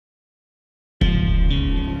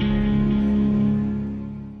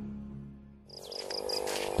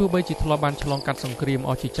ទោះបីជាធ្លាប់បានឆ្លងកាត់សង្គ្រាម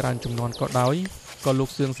អស់ជាច្រើនជំនាន់ក៏ដោយក៏លោក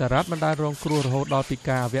សឿងសារ៉ាត់មិនដែលរងគ្រោះរហូតដល់ពី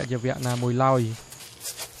ការអវយវៈណាមួយឡើយ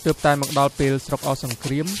ទើបតែមកដល់ពេលស្រុកអស់សង្គ្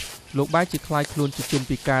រាមលោកបែរជាខ្លាចខ្លួនជាជន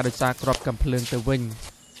ពិការដោយសារគ្រាប់កាំភ្លើងទៅវិញ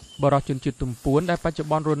បរិសុទ្ធជនជាតិទំពួនដែលបច្ចុប្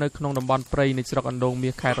បន្នរស់នៅក្នុងតំបន់ព្រៃនៃស្រុកអណ្ដូងមា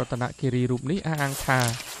សខេត្តរតនគិរីរូបនេះអះអាងថា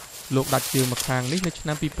លោកដាច់ជើងម្ខាងនេះនៅឆ្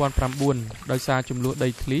នាំ2009ដោយសារចំនួនដី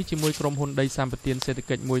ធ្លីជាមួយក្រុមហ៊ុនដីសម្បត្តិសេដ្ឋ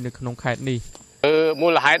កិច្ចមួយនៅក្នុងខេត្តនេះមូ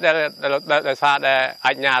លហេតុដែលសារដែលអ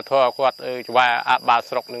ញ្ញាធរគាត់ច្បាយអាបា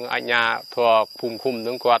ស្រុកនឹងអញ្ញាធរភូមិឃុំ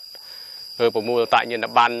នឹងគាត់ប្រមូលតញ្ញាណ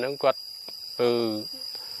ប័ណ្ណនឹងគាត់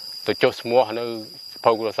ទៅចុះឈ្មោះនៅ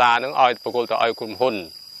ភៅគ្រួសារនឹងឲ្យប្រគល់ទៅឲ្យក្រុមហ៊ុន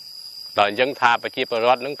ដល់អញ្ចឹងថាប្រជាពលរ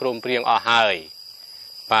ដ្ឋនឹងព្រមព្រៀងអស់ហើយ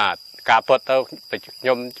បាទការពិតទៅខ្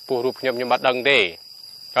ញុំចំពោះរូបខ្ញុំអត់ដឹងទេ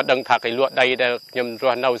អត់ដឹងថាគេលក់ដីដែលខ្ញុំរ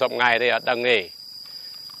ស់នៅសប្តាហ៍ថ្ងៃទេអត់ដឹងទេ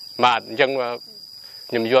បាទអញ្ចឹង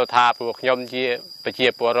ខ្ញុំយល់ថាពួកខ្ញុំជាប្រជា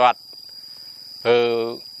ពលរដ្ឋ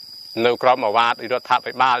នៅក្រមអាវ៉ាតរដ្ឋា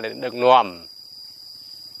ភិបាលដែលដឹកនាំ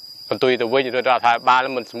បន្ទុយទៅវិញរដ្ឋាភិបាល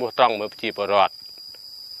មិនស្មោះត្រង់មើលប្រជាពលរដ្ឋ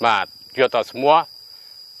បាទយកតស្មោះ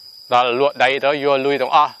ដល់លក់ដីទៅយកលុយទាំ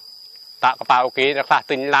ងអស់តាក់កប៉ាអូគេខ្លះ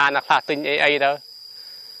ទិញឡានខ្លះទិញអីទៅ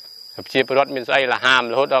ប្រជាពលរដ្ឋមានស្អីលហាម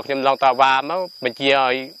រហូតដល់ខ្ញុំឡងតាវ៉ាមកបញ្ជា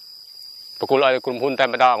ឲ្យប្រគល់ឲ្យក្រុមហ៊ុនតែ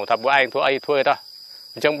ម្ដងថាពួកឯងធ្វើអីធ្វើទៅ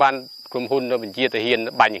អញ្ចឹងបានក្រុមហ៊ុននៅបញ្ជាទៅហ៊ាន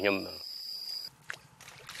បាញ់ខ្ញុំ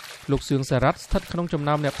លោកសឿងសារ៉ាត់ស្ថិតក្នុងចំ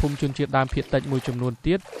ណោមអ្នកភូមិជនជាតិដើមភាគតិចមួយចំនួន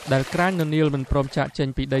ទៀតដែលក្រាញននៀលមិនព្រមចាក់ចេញ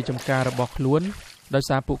ពីដីចម្ការរបស់ខ្លួនដោយ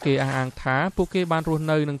សារពួកគេអះអាងថាពួកគេបានរស់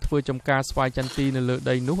នៅនិងធ្វើចម្ការស្វាយចន្ទីនៅលើ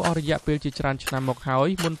ដីនោះអស់រយៈពេលជាច្រើនឆ្នាំមកហើយ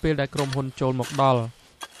មុនពេលដែលក្រុមហ៊ុនចូលមកដល់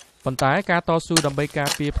ប៉ុន្តែការតស៊ូដើម្បីការ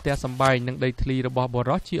ពារផ្ទះសម្បែងនិងដីធ្លីរបស់ប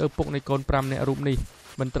រិសុទ្ធជាឪពុកនៃកូន5នាក់រូបនេះ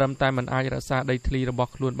មិនត្រឹមតែមិនអាចរក្សាដីធ្លីរបស់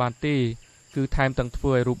ខ្លួនបានទេគឺថែមទាំងធ្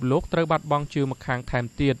វើឲ្យរូបលោកត្រូវបាត់បង់ជើងម្ខាងថែម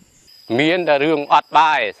ទៀតមានតែរឿងអត់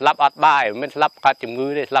បាយស្លាប់អត់បាយមិនស្លាប់កាត់ជំងឺ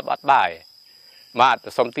ទេស្លាប់អត់បាយបាទ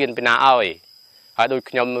សុំទានពីណាឲ្យហើយដូច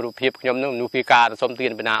ខ្ញុំរូបភាពខ្ញុំនឹងមនុស្សពិការសុំទា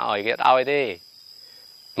នពីណាឲ្យគេអត់ឲ្យទេ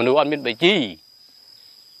មនុស្សអត់មានបជី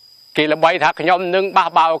គេល្បីថាខ្ញុំនឹងបះ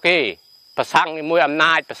បោគេប្រសាំងជាមួយអំ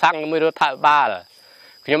ណាចប្រសាំងជាមួយរដ្ឋាភិបាល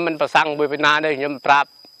ខ្ញុំមិនប្រសាំងមួយពីណាទេខ្ញុំប្រាប់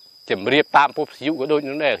ជំរាបតាមពុទ្ធយុក៏ដូច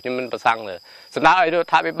នោះដែរខ្ញុំមិនប្រសាំងទេស្នើឲ្យរ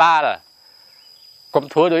ដ្ឋាភិបាលកុំ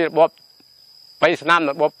ធ្វើដោយរបប3ឆ្នាំ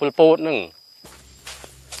របបពលពតនឹង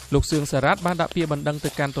លោកសឿងសារ៉ាត់បានដាក់ពាក្យបណ្ដឹងទៅ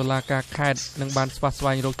កាន់តុលាការខេត្តនិងបានស្វះស្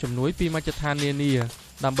វែងរកជំនួយពីមជ្ឈដ្ឋាននានា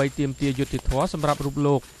ដើម្បីទាមទារយុត្តិធម៌សម្រាប់រូប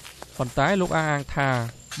លោកប៉ុន្តែលោកអះអាងថា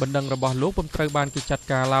បណ្ដឹងរបស់លោកពុំត្រូវបានគេចាត់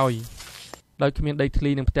ការឡើយដោយគ្មានដីធ្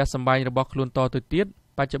លីនិងផ្ទះសម្បែងរបស់ខ្លួនតទៅទៀត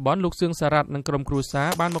បច្ចុប្បន្នលោកសឿងសារ៉ាត់និងក្រុមគ្រួសារ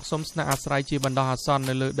បានមកសុំស្នាក់អាស្រ័យជាបណ្ដោះអាសន្ន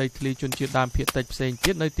នៅលើដីធ្លីជនជាតិដើមភាគតិចផ្សេង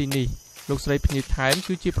ទៀតនៅទីនេះលោកស្រីភ្ញីថែម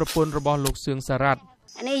គឺជាប្រពន្ធរបស់លោកសឿងសារ៉ាត់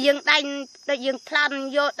នេះយើងដាញ់ដូចយើងថ្លន់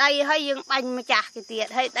យកដីហើយយើងបាញ់ម្ចាស់គេទៀត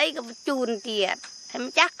ហើយដីក៏បញ្ជូនទៀតហើយ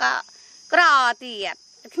ម្ចាស់ក៏ក្រទៀត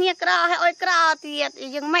គ្នាក្រហើយអុយក្រទៀត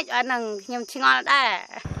យើងមិនអាហ្នឹងខ្ញុំឆ្ងល់ដែរ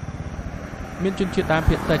មានជនជាតិដើម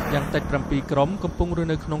ភាគតិចយ៉ាងតិច7ក្រុមកំពុងរស់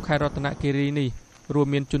នៅក្នុងខេត្តរតនគិរីនេះរួម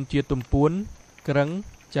មានជនជាតិទំពួនក្រឹង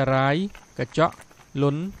ចារាយកញ្ចក់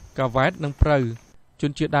លុនកាវ៉ែតនិងព្រៅជ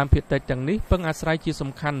នជាតិដើមភាគតិចទាំងនេះពឹងអាស្រ័យជា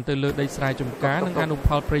សំខាន់ទៅលើដីស្រែចម្ការនិងអនុផ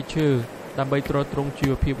លព្រៃឈើដើម្បីទ្រទ្រង់ជី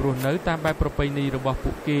វភាពរស់នៅតាមបែបប្រពៃណីរបស់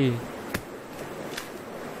ពួកគេ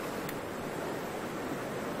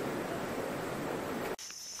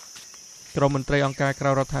ក្រុមមន្ត្រីអង្គការក្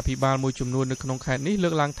រៅរដ្ឋាភិបាលមួយចំនួននៅក្នុងខេត្តនេះលើ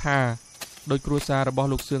កឡើងថាដោយគ្រួសាររបស់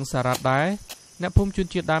លោកសឿងសារ៉ាត់ដែរអ្នកភូមិជន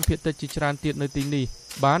ជាតិដើមភាគតិចជាច្រើនទៀតនៅទីនេះ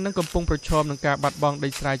បាននឹងកំពុងប្រឈមនឹងការបាត់បង់ដី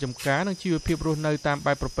ស្រែចម្ការនិងជីវភាពរស់នៅតាម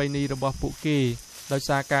បែបប្រពៃណីរបស់ពួកគេដោយ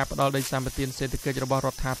សារការផ្ដល់ដីសម្បត្តិសេដ្ឋកិច្ចរបស់រ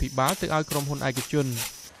ដ្ឋាភិបាលទៅឲ្យក្រុមហ៊ុនឯកជន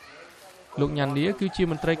លោកញ៉ាន់នីគឺជា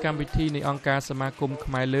មន្ត្រីកម្មវិធីនៃអង្គការសមាគម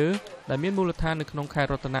ខ្មែរលើដែលមានមូលដ្ឋាននៅក្នុងខេត្ត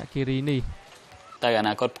រតនគិរីនេះទៅអ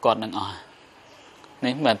នាគតផ្គាត់នឹងអស់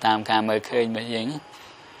នេះបើតាមការមើលឃើញរបស់យើង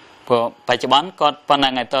ព្រោះបច្ចុប្បន្នគាត់ប៉ុណ្ណឹ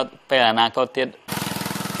ងឲ្យទៅពេលអនាគតទៀត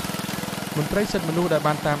មន្ត្រីសិទ្ធិមនុស្សដែល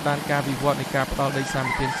បានតាមដានការវិវត្តនៃការផ្ដល់ដីសម្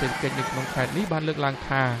បត្តិសេដ្ឋកិច្ចនៅក្នុងខេត្តនេះបានលើកឡើង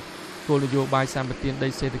ថាគោលនយោបាយសម្បត្តិដី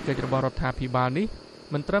សេដ្ឋកិច្ចរបស់រដ្ឋាភិបាលនេះ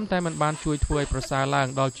មិនត្រឹមតែមិនបានជួយធ្វើឲ្យប្រសើរឡើង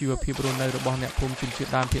ដល់ជីវភាពរស់នៅរបស់អ្នកភូមិជនជាតិ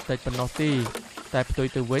ដើមភាគតិចប៉ុណ្ណោះទេតែផ្ទុយ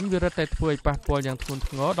ទៅវិញវារឹតតែធ្វើឲ្យប៉ះពាល់យ៉ាងធ្ងន់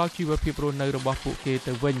ធ្ងរដល់ជីវភាពរស់នៅរបស់ពួកគេ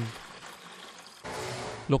ទៅវិញ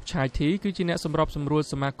លោកឆាយធីគឺជាអ្នកសម្របសម្រួល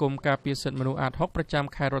សមាគមការពារសិទ្ធិមនុស្សអាត60ប្រចាំ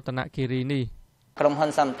ខេត្តរតនគិរីនេះក្រុមហ៊ុន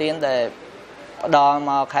សម្បទានដែលផ្ដល់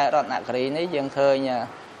មកខេត្តរតនគិរីនេះយើងឃើញ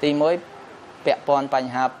ទី1ពាក់ព័ន្ធប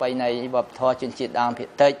ញ្ហាប្រពៃណីវប្បធម៌ជនជាតិដើមភាគ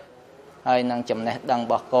តិចហើយនឹងចំណេះដឹងរ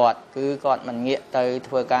បស់គាត់គឺគាត់មិនងាកទៅ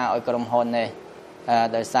ធ្វើការឲ្យក្រុមហ៊ុននេះ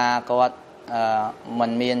ដោយសារគាត់មិ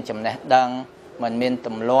នមានចំណេះដឹងមិនមានទ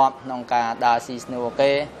ម្លាប់ក្នុងការដើរស៊ីស្នូ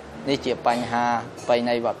គេនេះជាបញ្ហាប្រពៃ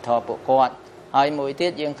ណីវប្បធម៌ពួកគាត់ ហើយមួយទៀ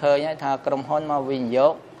តយើងឃើញថាក្រុមហ៊ុនមកវិនិយោ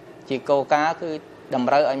គជាគោលការណ៍គឺត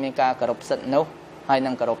ម្រូវឲ្យមានការគោរពសិទ្ធិនោះហើយ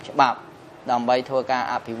នឹងគោរពច្បាប់ដើម្បីធ្វើការ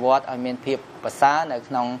អភិវឌ្ឍឲ្យមានភាពប្រសើរនៅ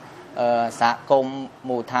ក្នុងសហគមន៍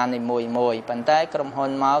មូលដ្ឋាននីមួយប៉ុន្តែក្រុមហ៊ុ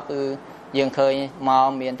នមកគឺយើងឃើញមក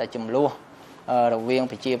មានតែចំនួនរវាង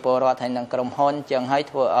ប្រជាពលរដ្ឋហើយនឹងក្រុមហ៊ុនចឹងហើយ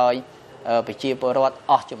ធ្វើឲ្យប្រជាពលរដ្ឋ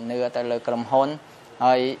អស់ជំនឿទៅលើក្រុមហ៊ុន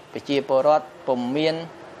ហើយប្រជាពលរដ្ឋពុំមាន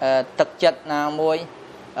ទឹកចិត្តណាមួយ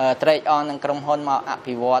ត្រេកអរនឹងក្រុមហ៊ុនមកអ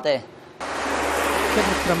ភិវឌ្ឍទេគិត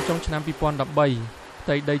ត្រឹមចុងឆ្នាំ2013ផ្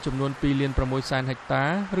ទៃដីចំនួន2.6 លានហិកតា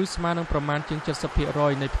ឬស្មើនឹងប្រមាណជាង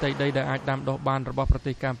 70% នៃផ្ទៃដីដែលអាចដាំដុះបានរបស់ប្រ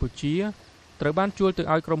ទេសកម្ពុជាត្រូវបានជួលទៅ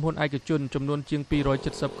ឲ្យក្រុមហ៊ុនឯកជនចំនួនជាង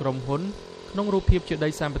270ក្រុមហ៊ុនក្នុងរូបភាពជាដី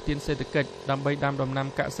សម្បត្តិសេដ្ឋកិច្ចដើម្បីដាំដំណាំ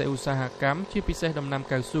កសិឧស្សាហកម្មជាពិសេសដំណាំ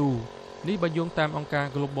កៅស៊ូនេះបើយោងតាមអង្គការ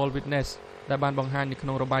Global Witness ដែលបានបង្ហាញនៅក្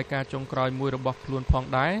នុងរបាយការណ៍ចុងក្រោយមួយរបស់ខ្លួនផង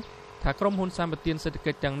ដែរថាក្រុមហ៊ុនសម្បត្តិសេដ្ឋ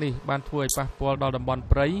កិច្ចទាំងនេះបានធ្វើឲ្យប៉ះពាល់ដល់តំបន់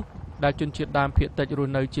ព្រៃដែលជនជាតិដើមភាគតិចរ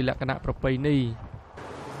ស់នៅជាលក្ខណៈប្រពៃណី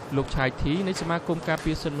លោកឆាយធីនៃសមាគមការ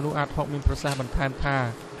ពារសិទ្ធិមនុស្សអាត60មានប្រសាសន៍បន្ថែមថា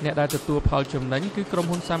អ្នកដែលទទួលផលចំណេញគឺក្រុម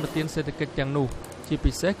ហ៊ុនសម្បត្តិសេដ្ឋកិច្ចទាំងនោះជា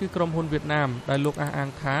ពិសេសគឺក្រុមហ៊ុនវៀតណាមដែលលោកអះអាង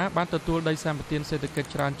ថាបានទទួលដីសម្បត្តិសេដ្ឋកិច្ច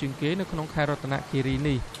ច្រើនជាងគេនៅក្នុងខេត្តរតនគិរី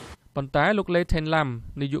នេះប៉ុន្តែលោកលេថេនឡាំ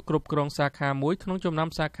នាយកគ្រប់គ្រងសាខាមួយក្នុងចំណោម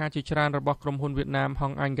សាខាជាច្រើនរបស់ក្រុមហ៊ុនវៀតណាមហុ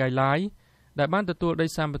ងអាញ់ហ្គៃឡាយដែលបានទទួលដី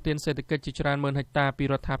សម្បត្តិសេដ្ឋកិច្ចជាច្រើនម៉ឺនហិកតាពី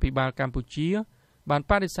រដ្ឋាភិបាលកម្ពុជាបាន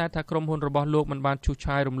បដិសេធថាក្រុមហ៊ុនរបស់លោកមិនបានឈូស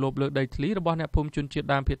ឆាយរំលោភលើដីធ្លីរបស់អ្នកភូមិជនជាតិ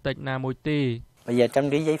ដើមភាគតិចណាមួយទេ Bây giờ trong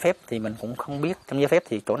cái giấy phép thì mình cũng không biết trong giấy phép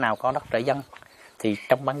thì chỗ nào có đất rẫy dân thì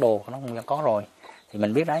trong bản đồ nó cũng có rồi thì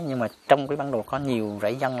mình biết đấy nhưng mà trong cái bản đồ có nhiều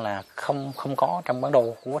rẫy dân là không có trong bản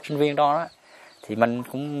đồ của sinh viên đó thì mình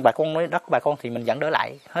cũng bà con nói đất bà con thì mình vẫn đỡ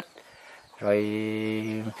lại hết rồi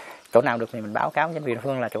chỗ nào được thì mình báo cáo với chính quyền địa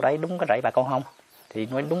phương là chỗ đấy đúng cái rẫy bà con không thì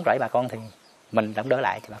nói đúng rẫy bà con thì mình vẫn đỡ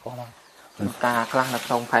lại cho bà con không ការខ្លះនៅ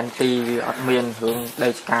ក្នុងផែនទីវាអត់មានរឿងដី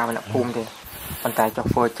ឆ្ការម្នាក់ភូមិទេប៉ុន្តែចុះ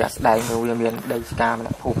ធ្វើចាក់ស្ដែងវាមានដីឆ្ការម្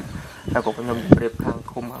នាក់ភូមិហើយក៏ខ្ញុំប្រៀបខាង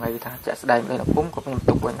ឃុំឲ្យថាចាក់ស្ដែងដីម្នាក់ភូមិក៏ខ្ញុំ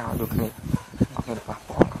ទុកឲ្យណោដូចគ្នាអត់មានប៉ះ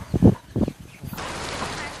ពាល់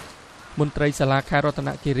មន្ត្រីសាលាខេត្តរតន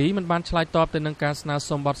គិរីមិនបានឆ្លើយតបទៅនឹងការស្នើ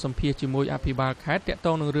សុំបទសម្ភាសន៍ជាមួយអភិបាលខេត្តទាក់ទ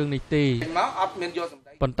ងនឹងរឿងនេះទេ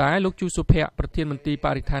ប៉ុន្តែលោកជូសុភ័ក្រប្រធានមន្ត្រីប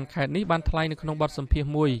រិស្ថានខេត្តនេះបានថ្លែងនៅក្នុងបទសម្ភាស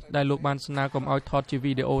ន៍មួយដែលលោកបានស្នើកុំឲ្យថតជា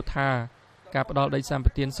វីដេអូថាការផ្ដល់ដីសម្ប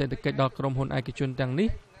ត្តិសេដ្ឋកិច្ចដល់ក្រុមហ៊ុនឯកជនទាំងនេះ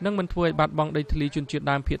នឹងមិនធ្វើឲ្យបាត់បង់ដីធ្លីជនជាតិ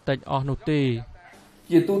ដើមភាគតិចអស់នោះទេ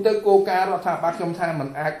ជាទូទៅគោលការណ៍រដ្ឋាភិបាលខ្ញុំថាมัน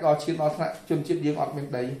អាចដល់ឈានដល់ថ្នាក់ជនជាតិយើងអត់មាន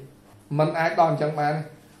ដីมันអាចដល់អញ្ចឹងបាន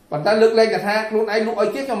ប៉ុន្តែលើកលែងថាខ្លួនឯងលក់ឲ្យ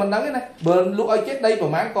ជាតិខ្ញុំមិនដឹងទេណាបើលក់ឲ្យជាតិដីប្រ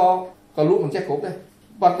ហែលក៏លក់មិនចេះគ្រប់ដែរ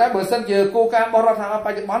ប៉ុន្តែបើសិនជាគោលការណ៍របស់រដ្ឋាភិបាលប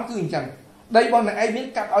ច្ចុប្បន្នគឺអញ្ចឹងដីរបស់អ្នកឯងមាន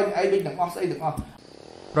កាត់ឲ្យអ្នកឯងវិញទាំងអស់ស្អីទាំងអស់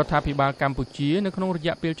រដ្ឋាភិបាលកម្ពុជានៅក្នុងរ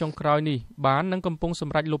យៈពេលចុងក្រោយនេះបាននឹងកំពុងស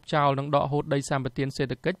ម្រេចលុបចោលនិងដកហូតដីសម្បត្តិសេ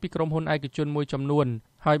ដ្ឋកិច្ចពីក្រុមហ៊ុនឯកជនមួយចំនួន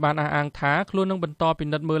ហើយបានអះអាងថាខ្លួននឹងបន្តពិ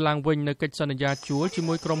និត្យមើលឡើងវិញនៅកិច្ចសន្យាជួលជា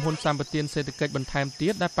មួយក្រុមហ៊ុនសម្បត្តិសេដ្ឋកិច្ចបន្ថែមទៀ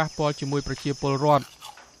តដែលប៉ះពាល់ជាមួយប្រជាពលរដ្ឋ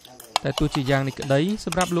តែទោះជាយ៉ាងនេះក្តីស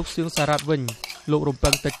ម្រាប់លោកសឿងសារ៉ាត់វិញលោករំពឹ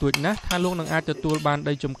ងតិចតួចណាស់ថាលោកនឹងអាចទទួលបាន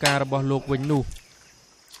ដីចម្ការរបស់លោកវិញនោះ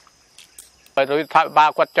រដ្ឋាភិបាល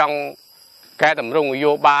គាត់ចង់កែតម្រង់ន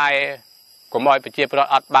យោបាយកុំឲ្យប្រជាពលរដ្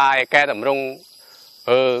ឋអត់បាយកែតម្រង់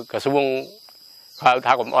ក្រសួងហៅ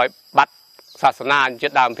ថាកុំឲ្យបាត់សាសនាជា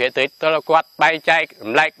តិដើមភាគតិចទៅគាត់បែងចែក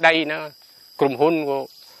រំលែកដីណាក្រុមហ៊ុនក៏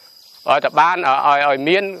ឲ្យតែបានឲ្យ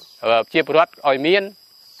មានប្រជាពលរដ្ឋឲ្យមាន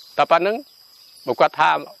តែប៉ុណ្្នឹងបើគាត់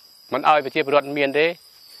ថាមិនឲ្យប្រជាពលរដ្ឋមានទេ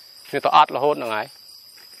គឺទៅអត់រហូតហ្នឹងហើយ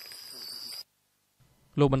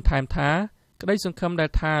លោកបន្ថែមថាក្តីសង្ឃឹមដែល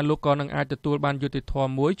ថាលោកក៏នឹងអាចទទួលបានយុត្តិធ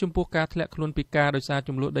ម៌មួយចំពោះការធ្លាក់ខ្លួនពីការដោយសារ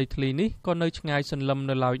ចំនួនដីធ្លីនេះក៏នៅឆ្ងាយសន្លឹម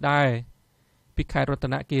នៅឡើយដែរពីខេត្តរត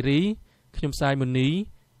នគិរីខ្ញុំសាយមុនី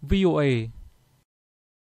VOA